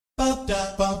Hello,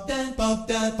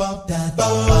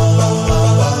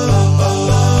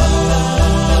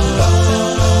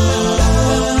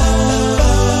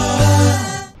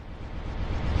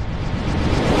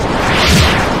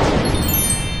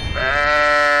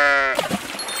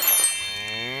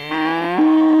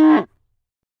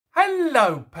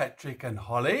 Patrick and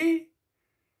Holly.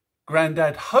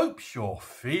 Grandad hopes you're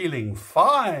feeling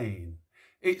fine.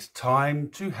 It's time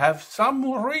to have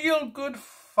some real good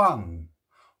fun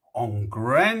on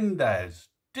Grandad's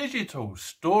digital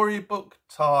storybook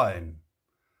time.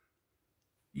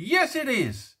 Yes, it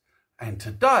is. And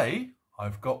today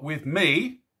I've got with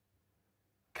me,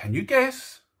 can you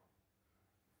guess?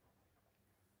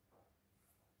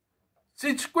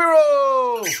 Sid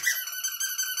Squirrel!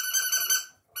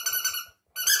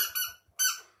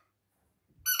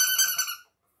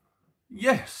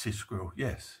 Yes, Sid Squirrel,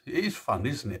 yes. It is fun,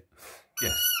 isn't it?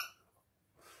 Yes.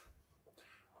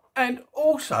 And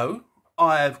also,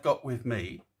 I have got with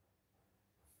me,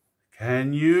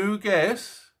 can you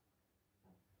guess?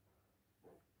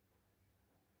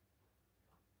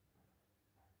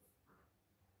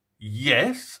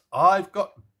 Yes, I've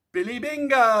got Billy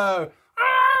Bingo.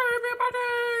 Hi, everybody.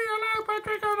 Hello,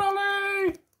 Patrick and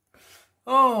Holly.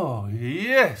 Oh,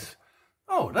 yes.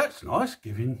 Oh, that's nice,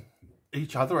 giving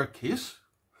each other a kiss.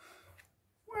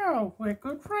 Well, we're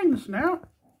good friends now.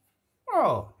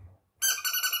 Oh.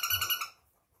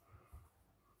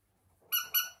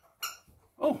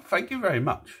 Oh, thank you very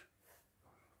much.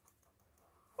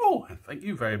 Oh, and thank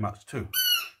you very much too,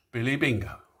 Billy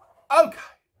Bingo. Okay,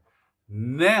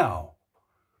 now,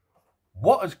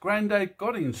 what has Grandad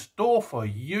got in store for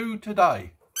you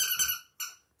today?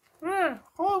 Yeah,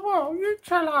 oh, well, you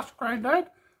tell us, Grandad.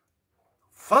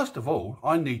 First of all,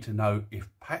 I need to know if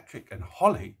Patrick and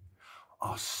Holly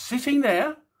are sitting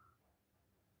there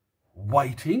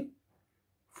waiting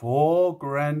for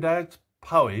Grandad's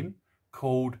poem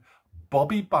called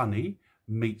Bobby Bunny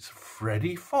Meets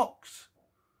Freddy Fox.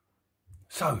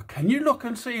 So, can you look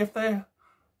and see if they're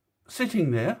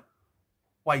sitting there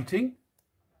waiting?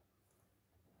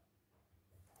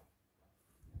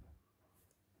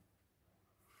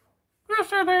 Yes,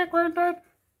 they're there, Grandad.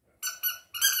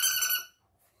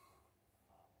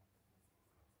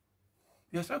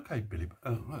 Yes, okay, Billy.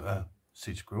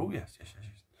 Sid Squirrel, yes.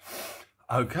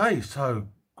 Okay, so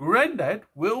Grandad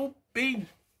will begin.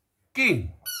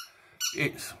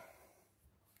 It's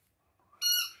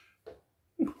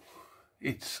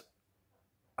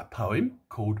a poem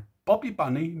called Bobby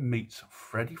Bunny Meets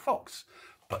Freddy Fox.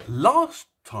 But last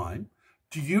time,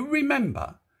 do you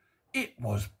remember, it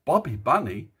was Bobby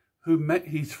Bunny who met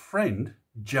his friend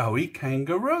Joey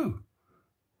Kangaroo.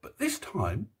 But this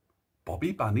time,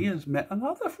 Bobby Bunny has met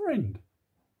another friend.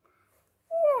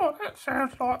 Oh, that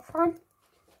sounds like fun.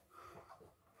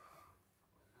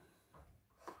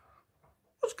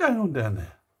 What's going on down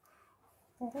there?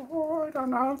 Oh, I don't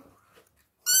know.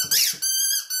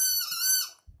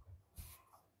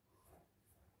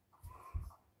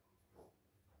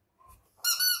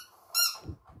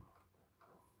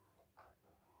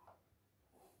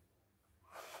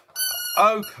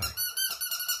 Okay.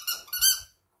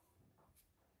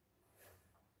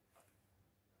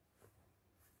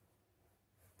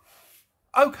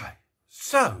 Okay,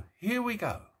 so here we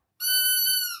go.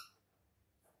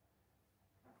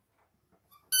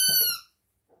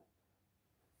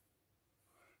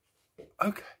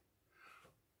 Okay.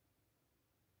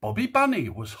 Bobby Bunny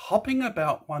was hopping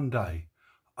about one day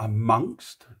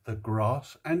amongst the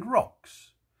grass and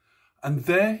rocks, and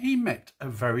there he met a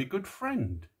very good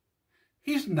friend.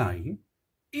 His name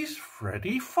is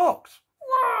Freddy Fox.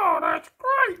 Wow, that's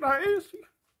great, that is.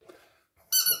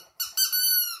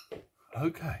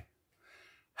 Okay.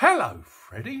 Hello,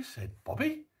 Freddy, said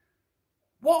Bobby.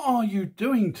 What are you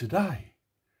doing today?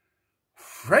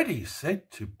 Freddy said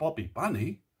to Bobby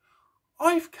Bunny,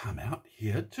 I've come out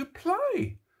here to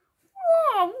play.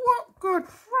 Oh, what good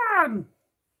fun!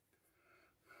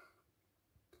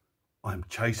 I'm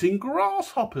chasing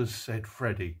grasshoppers, said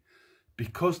Freddy,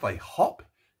 because they hop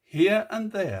here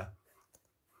and there.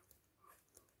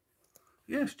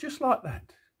 Yes, just like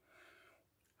that.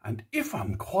 And if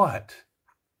I'm quiet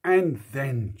and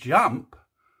then jump,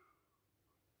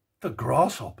 the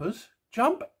grasshoppers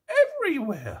jump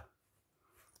everywhere.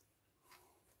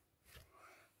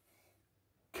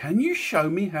 Can you show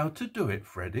me how to do it,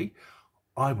 Freddy?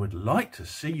 I would like to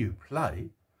see you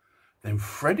play. Then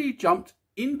Freddy jumped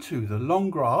into the long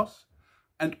grass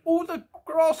and all the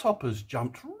grasshoppers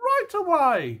jumped right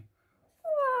away.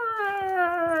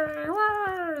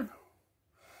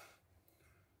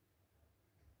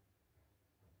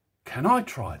 Can I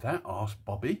try that? Asked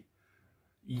Bobby.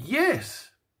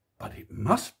 Yes, but it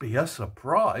must be a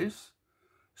surprise.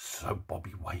 So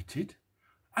Bobby waited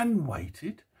and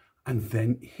waited, and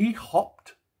then he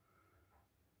hopped.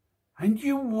 And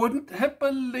you wouldn't have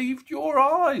believed your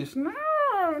eyes. No,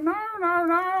 no, no,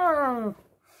 no.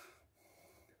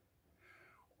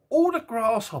 All the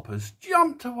grasshoppers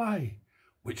jumped away,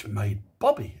 which made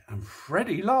Bobby and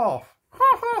Freddy laugh.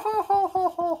 Ha, ha, ha, ha, ha,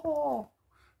 ha, ha.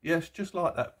 Yes, just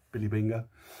like that, Billy Bingo.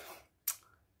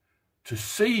 To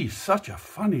see such a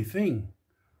funny thing,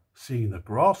 seeing the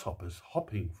grasshoppers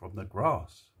hopping from the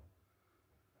grass.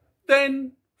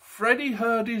 Then Freddy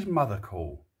heard his mother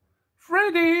call,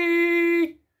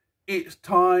 "Freddy, it's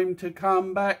time to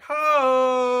come back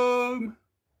home."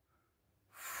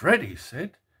 Freddy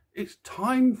said, "It's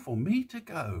time for me to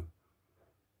go."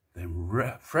 Then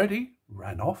Freddy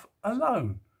ran off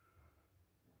alone.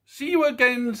 "See you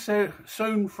again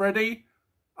soon, Freddy.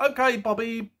 Okay,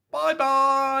 Bobby,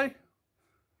 bye-bye."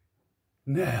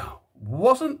 Now,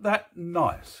 wasn't that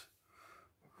nice?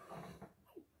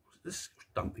 There's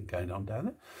something going on down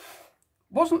there.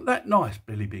 Wasn't that nice,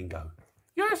 Billy Bingo?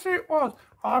 Yes, it was.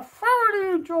 I thoroughly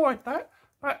enjoyed that.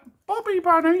 But Bobby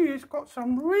Bunny has got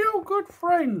some real good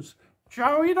friends.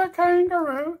 Joey the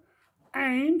Kangaroo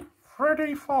and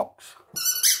Freddy Fox.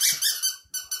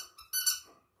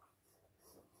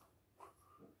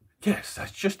 Yes,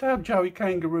 that's just how Joey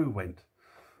Kangaroo went.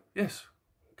 Yes.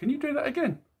 Can you do that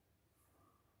again?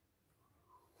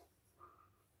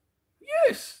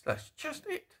 Yes, that's just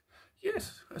it.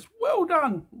 Yes, that's well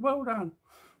done. Well done.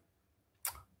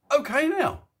 Okay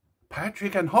now,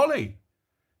 Patrick and Holly,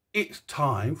 it's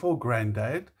time for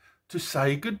Grandad to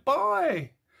say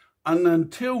goodbye. And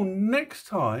until next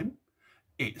time,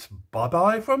 it's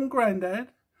bye-bye from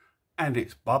Grandad, and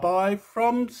it's bye-bye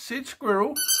from Sid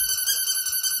Squirrel,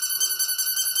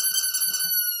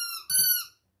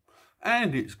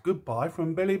 and it's goodbye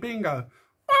from Billy Bingo.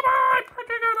 Bye-bye, Patrick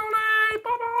and Holly.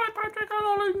 Bye-bye, Patrick and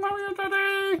Holly, Mummy and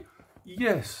Daddy.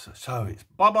 Yes, so it's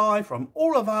bye-bye from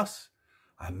all of us,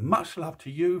 and much love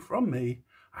to you from me.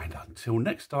 And until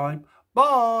next time,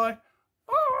 bye.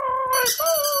 Bye. Bye.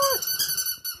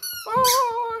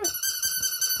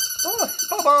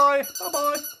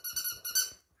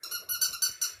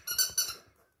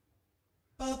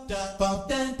 Bye. Bye.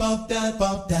 Bye.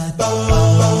 Bye.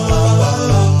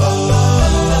 Bye.